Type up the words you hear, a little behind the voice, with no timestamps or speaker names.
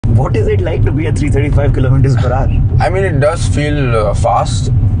What is it like to be at 335 kilometers per hour? I mean, it does feel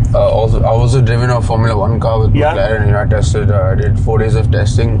fast. Also, I also driven a Formula 1 car with McLaren. I tested. I did 4 days of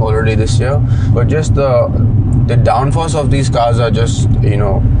testing already this year. But just the downforce of these cars are just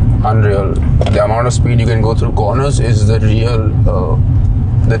unreal. The amount of speed you can go through corners is the real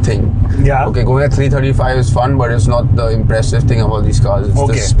the thing. Yeah. Okay, going at 335 is fun, but it's not the impressive thing about these cars. It's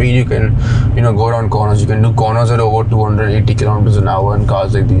the speed you can, go around corners. You can do corners at over 280 kilometers an hour in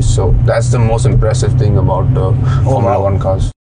cars like these. So that's the most impressive thing about Formula 1 cars.